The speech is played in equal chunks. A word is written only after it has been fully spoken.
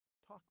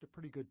talked a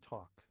pretty good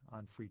talk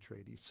on free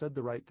trade. He said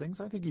the right things.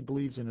 I think he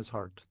believes in his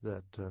heart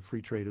that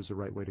free trade is the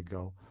right way to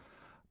go.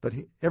 But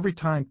every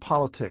time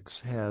politics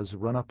has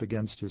run up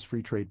against his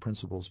free trade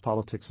principles,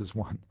 politics has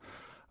won.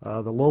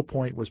 The low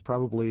point was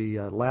probably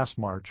last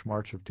March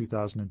of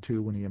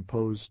 2002, when he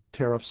imposed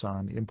tariffs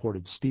on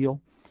imported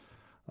steel.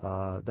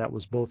 That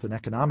was both an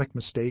economic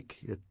mistake.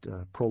 It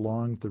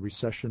prolonged the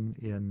recession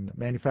in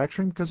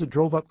manufacturing because it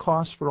drove up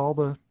costs for all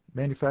the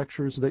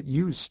manufacturers that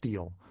use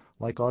steel,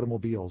 like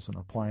automobiles and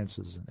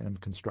appliances and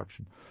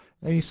construction.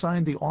 And he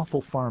signed the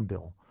awful Farm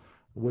Bill,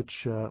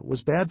 which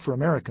was bad for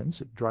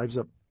Americans. It drives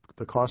up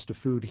the cost of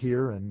food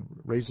here and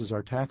raises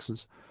our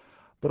taxes.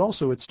 But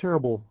also it's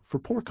terrible for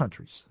poor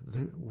countries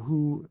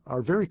who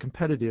are very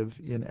competitive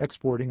in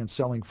exporting and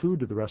selling food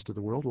to the rest of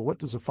the world. Well, what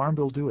does the Farm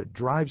Bill do? It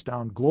drives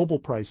down global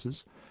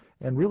prices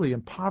and really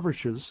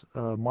impoverishes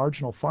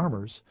marginal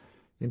farmers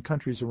in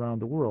countries around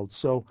the world.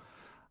 So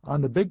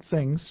on the big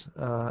things,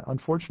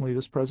 unfortunately,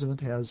 this president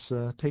has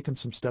taken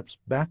some steps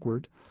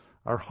backward.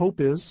 Our hope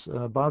is,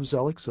 Bob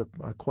Zoellick's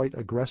a quite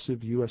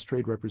aggressive U.S.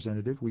 trade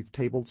representative. We've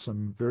tabled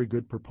some very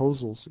good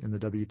proposals in the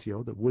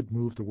WTO that would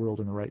move the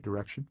world in the right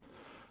direction.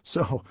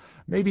 So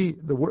maybe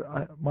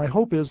my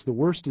hope is the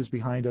worst is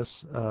behind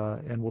us,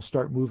 and we'll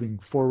start moving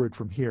forward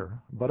from here.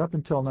 But up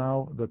until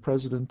now, the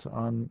president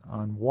on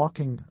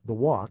walking the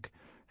walk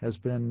has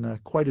been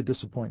quite a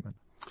disappointment.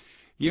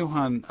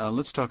 Johan,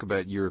 let's talk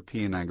about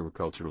European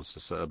agricultural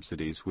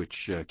subsidies,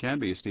 which can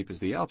be as steep as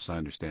the Alps, I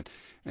understand.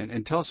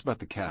 And tell us about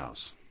the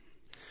cows.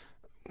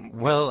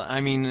 Well,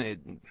 I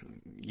mean,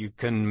 you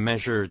can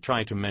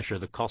try to measure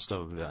the cost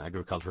of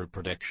agricultural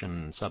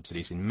production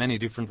subsidies in many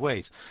different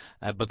ways,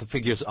 but the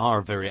figures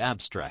are very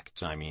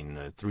abstract. I mean,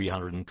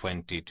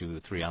 $320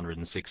 to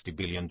 $360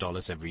 billion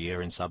every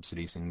year in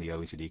subsidies in the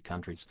OECD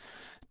countries.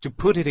 To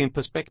put it in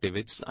perspective,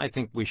 I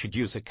think we should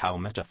use a cow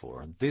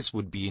metaphor. This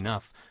would be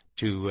enough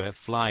to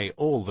fly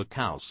all the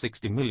cows,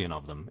 60 million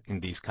of them in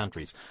these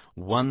countries,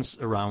 once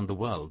around the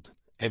world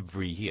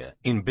every year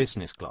in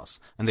business class,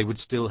 and they would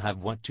still have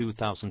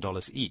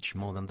 $2,000 each,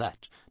 more than that,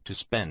 to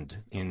spend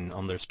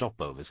on their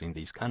stopovers in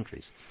these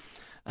countries.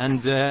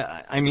 And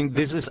I mean,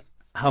 this is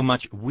how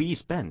much we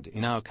spend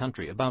in our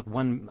country, about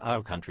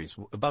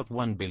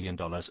 $1 billion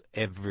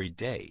every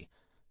day,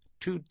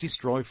 to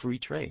destroy free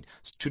trade,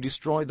 to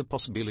destroy the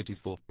possibilities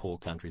for poor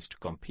countries to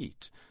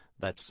compete.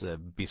 That's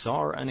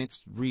bizarre, and it's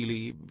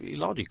really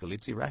illogical.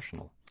 It's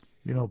irrational.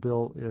 You know,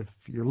 Bill, if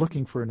you're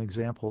looking for an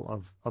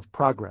example of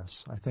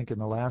progress, I think in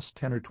the last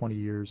 10 or 20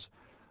 years,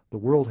 the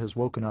world has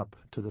woken up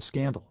to the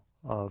scandal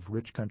of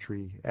rich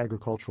country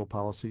agricultural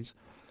policies.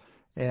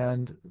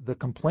 And the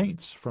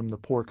complaints from the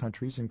poor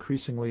countries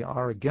increasingly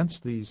are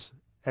against these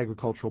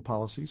agricultural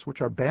policies,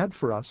 which are bad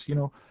for us. You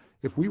know,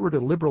 if we were to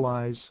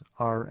liberalize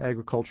our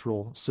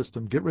agricultural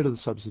system, get rid of the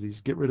subsidies,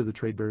 get rid of the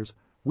trade barriers,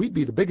 we'd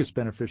be the biggest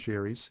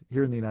beneficiaries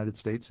here in the United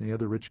States and the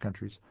other rich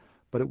countries.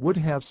 But it would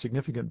have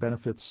significant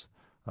benefits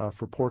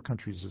for poor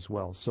countries as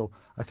well. So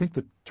I think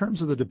the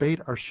terms of the debate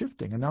are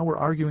shifting, and now we're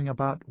arguing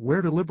about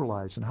where to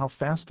liberalize and how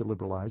fast to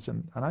liberalize,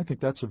 and I think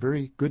that's a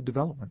very good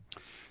development.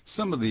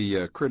 Some of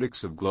the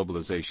critics of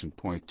globalization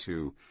point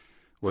to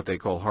what they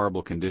call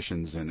horrible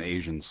conditions in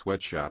Asian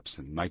sweatshops,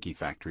 and Nike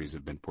factories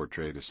have been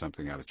portrayed as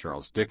something out of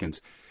Charles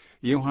Dickens.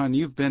 Johan,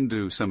 you've been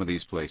to some of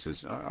these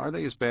places. Are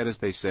they as bad as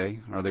they say?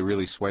 Are they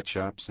really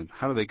sweatshops? And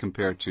how do they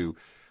compare to,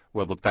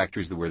 well, the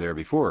factories that were there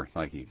before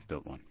Nike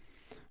built one?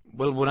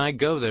 Well, when I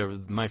go there,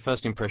 my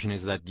first impression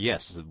is that,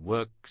 yes,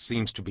 work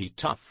seems to be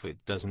tough. It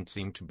doesn't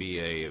seem to be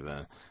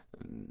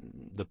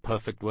the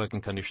perfect working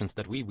conditions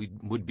that we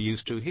would be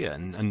used to here,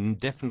 and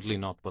definitely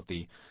not what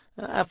the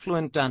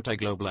affluent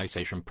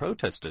anti-globalization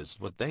protesters,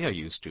 what they are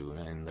used to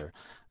in their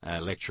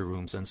lecture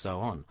rooms and so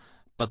on.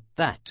 But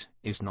that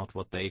is not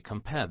what they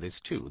compare this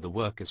to. The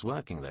work is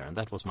working there, and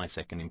that was my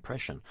second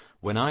impression.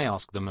 When I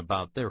asked them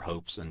about their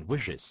hopes and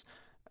wishes,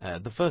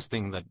 the first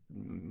thing that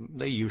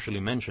they usually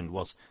mentioned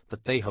was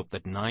that they hoped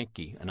that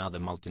Nike and other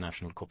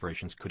multinational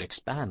corporations could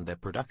expand their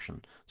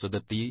production so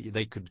that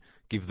they could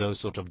give those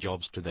sort of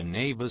jobs to their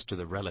neighbors, to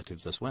their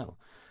relatives as well.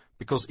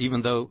 Because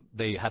even though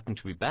they happen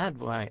to be bad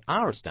by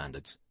our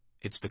standards,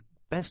 it's the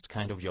best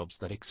kind of jobs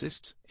that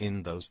exist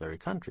in those very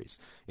countries.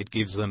 It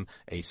gives them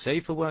a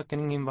safer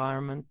working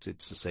environment,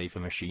 it's a safer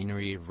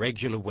machinery,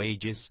 regular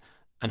wages,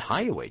 and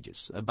higher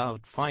wages, about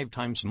 5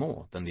 times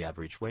more than the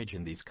average wage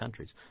in these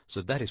countries.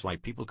 So that is why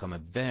people come a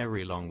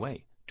very long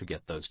way to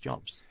get those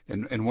jobs.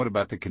 And what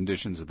about the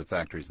conditions of the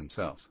factories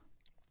themselves?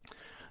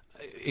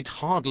 It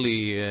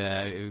hardly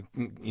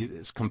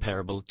is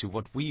comparable to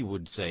what we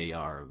would say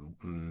are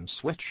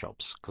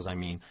sweatshops, because, I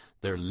mean,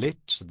 they're lit,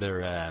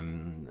 they're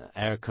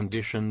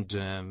air-conditioned,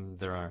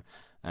 there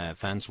are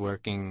fans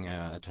working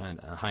at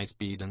high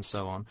speed and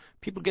so on.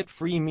 People get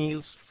free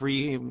meals,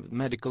 free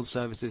medical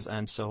services,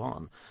 and so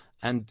on.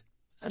 And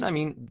I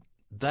mean,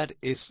 that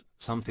is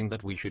something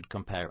that we should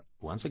compare,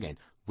 once again,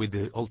 with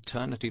the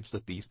alternatives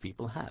that these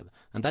people have.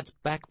 And that's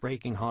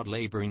back-breaking hard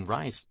labor in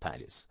rice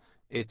paddies.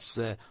 It's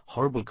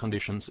horrible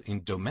conditions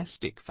in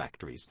domestic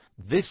factories.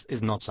 This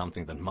is not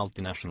something that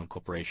multinational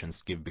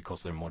corporations give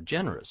because they're more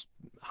generous.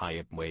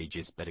 higher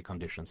wages, better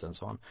conditions, and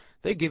so on.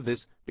 They give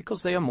this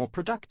because they are more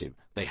productive.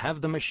 They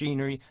have the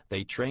machinery,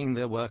 they train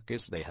their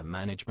workers, they have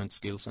management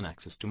skills and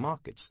access to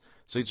markets.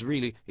 So it's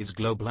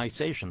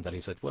globalization that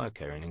is at work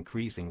here in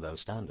increasing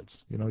those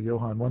standards. You know,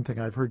 Johan, one thing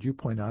I've heard you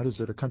point out is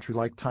that a country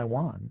like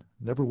Taiwan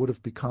never would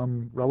have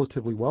become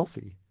relatively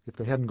wealthy if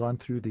they hadn't gone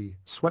through the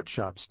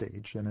sweatshop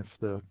stage. And if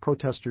the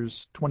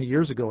protesters 20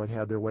 years ago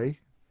had their way,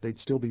 they'd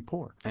still be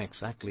poor.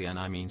 Exactly, and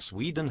I mean,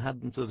 Sweden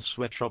had the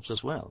sweatshops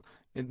as well.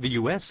 The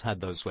US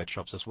had those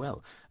sweatshops as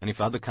well. And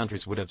if other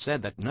countries would have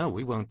said that, no,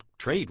 we won't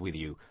trade with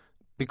you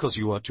because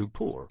you are too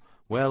poor,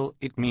 well,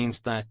 it means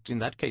that in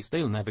that case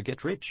they'll never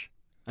get rich.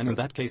 And in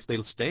that case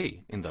they'll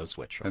stay in those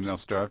sweatshops. And they'll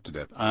starve to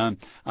death.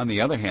 On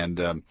the other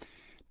hand,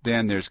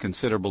 Dan, there's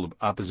considerable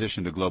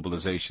opposition to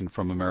globalization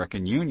from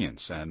American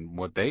unions, and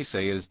what they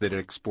say is that it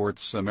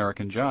exports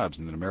American jobs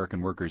and that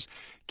American workers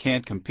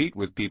can't compete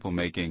with people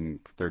making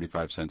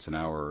 35 cents an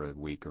hour a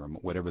week or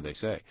whatever they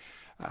say.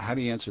 How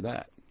do you answer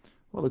that?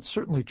 Well, it's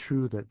certainly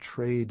true that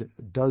trade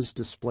does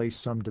displace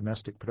some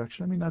domestic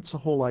production. I mean, that's the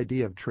whole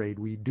idea of trade.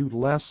 We do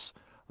less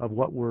of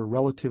what we're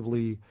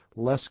relatively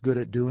less good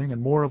at doing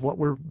and more of what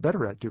we're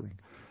better at doing.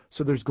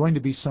 So there's going to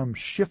be some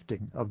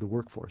shifting of the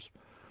workforce.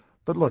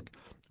 But look,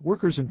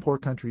 workers in poor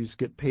countries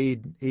get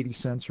paid 80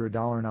 cents or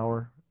 $1 an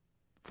hour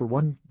for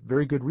one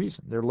very good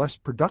reason. They're less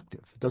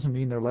productive. It doesn't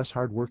mean they're less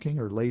hardworking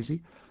or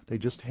lazy. They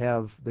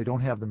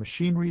don't have the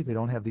machinery, they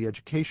don't have the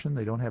education,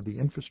 they don't have the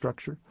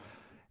infrastructure.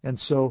 And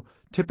so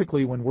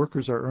typically when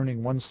workers are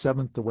earning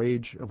 1/7 the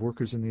wage of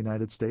workers in the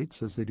United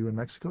States, as they do in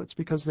Mexico, it's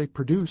because they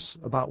produce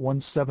about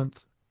 1/7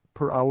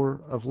 per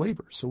hour of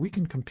labor. So we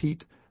can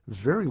compete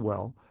very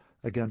well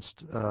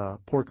against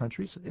poor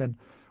countries. And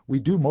we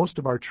do most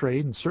of our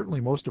trade and certainly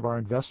most of our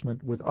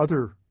investment with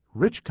other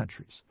rich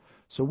countries.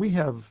 So we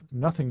have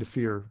nothing to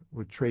fear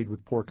with trade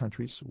with poor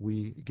countries.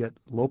 We get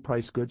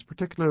low-priced goods,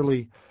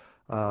 particularly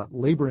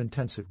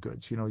labor-intensive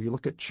goods. You know, you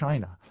look at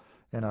China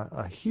and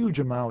a huge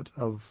amount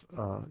of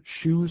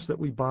shoes that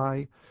we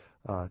buy,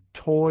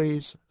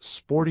 toys,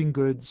 sporting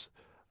goods,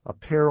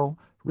 apparel,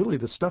 really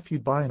the stuff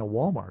you'd buy in a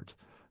Walmart.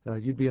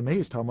 You'd be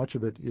amazed how much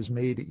of it is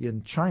made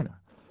in China.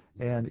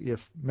 And if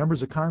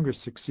members of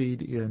Congress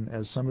succeed in,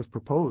 as some have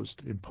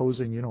proposed,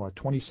 imposing, a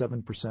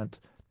 27%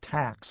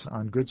 tax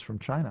on goods from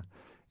China,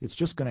 it's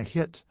just going to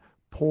hit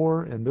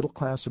poor and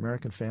middle-class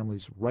American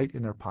families right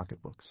in their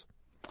pocketbooks.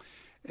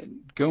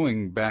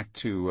 Going back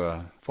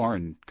to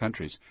foreign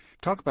countries,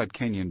 talk about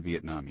Kenya and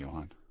Vietnam,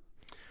 Johan.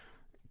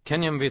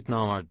 Kenya and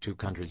Vietnam are two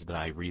countries that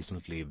I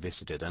recently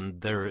visited,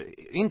 and they're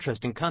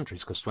interesting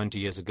countries because 20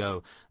 years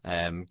ago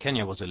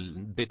Kenya was a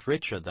bit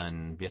richer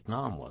than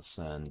Vietnam was,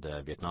 and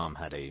Vietnam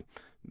had a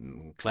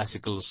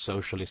classical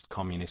socialist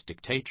communist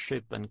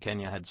dictatorship, and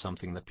Kenya had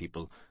something that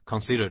people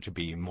consider to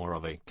be more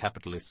of a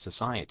capitalist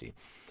society.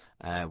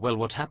 Well,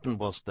 what happened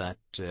was that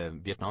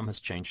Vietnam has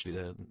changed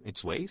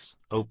its ways,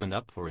 opened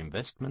up for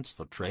investments,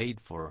 for trade,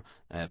 for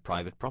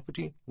private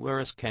property,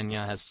 whereas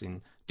Kenya has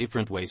in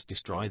different ways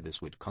destroyed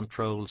this with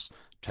controls,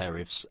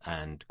 tariffs,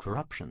 and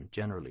corruption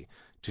generally.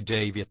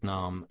 Today,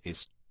 Vietnam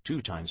is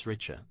 2 times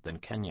richer than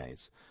Kenya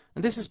is.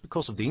 And this is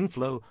because of the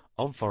inflow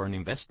of foreign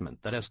investment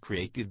that has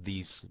created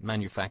these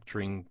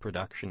manufacturing,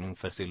 production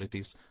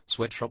facilities,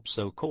 sweatshops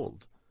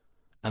so-called.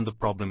 And the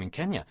problem in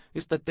Kenya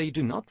is that they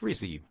do not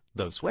receive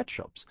those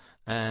sweatshops.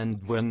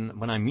 And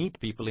when I meet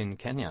people in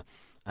Kenya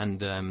and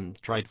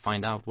try to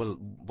find out, well,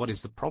 what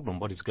is the problem?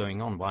 What is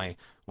going on? Why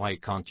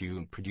can't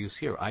you produce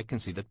here? I can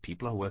see that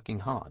people are working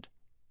hard.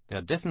 They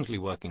are definitely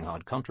working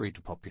hard, contrary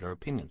to popular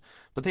opinion.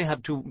 But they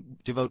have to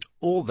devote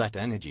all that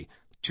energy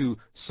to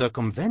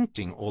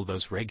circumventing all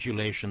those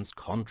regulations,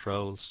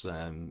 controls,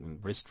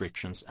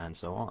 restrictions, and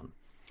so on.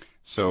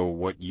 So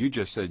what you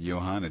just said,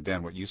 Johan, and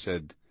Dan, what you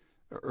said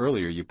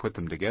earlier, you put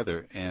them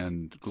together,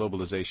 and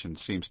globalization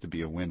seems to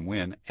be a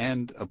win-win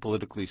and a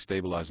politically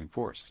stabilizing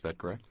force. Is that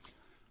correct?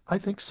 I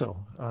think so.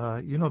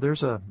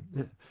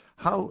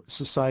 How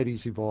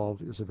societies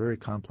evolve is a very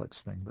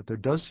complex thing, but there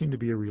does seem to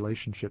be a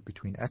relationship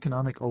between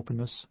economic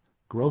openness,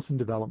 growth and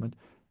development,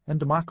 and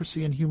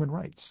democracy and human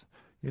rights.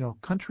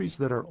 Countries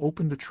that are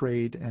open to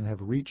trade and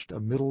have reached a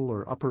middle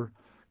or upper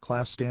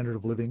class standard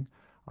of living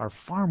are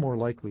far more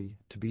likely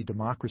to be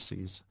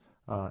democracies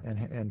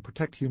and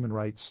protect human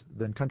rights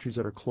than countries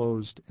that are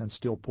closed and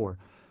still poor.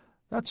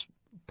 That's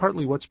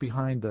partly what's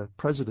behind the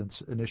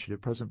President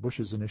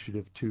Bush's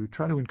initiative to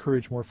try to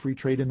encourage more free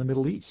trade in the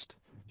Middle East.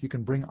 You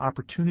can bring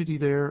opportunity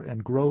there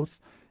and growth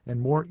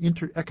and more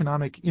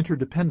economic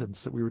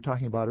interdependence that we were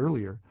talking about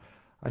earlier.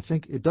 I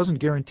think it doesn't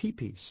guarantee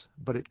peace,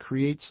 but it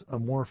creates a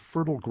more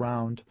fertile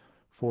ground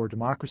for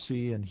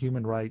democracy and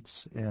human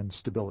rights and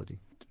stability.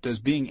 Does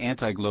being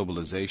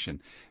anti-globalization,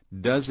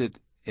 does it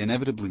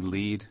inevitably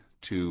lead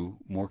to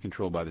more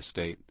control by the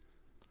state?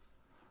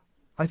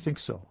 I think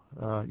so.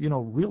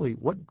 Really,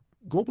 what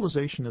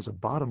globalization is a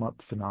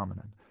bottom-up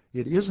phenomenon.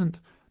 It isn't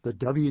the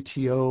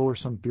WTO or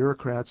some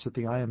bureaucrats at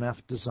the IMF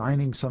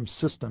designing some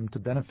system to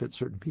benefit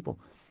certain people.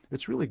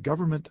 It's really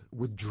government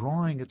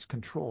withdrawing its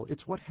control.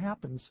 It's what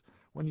happens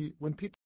when people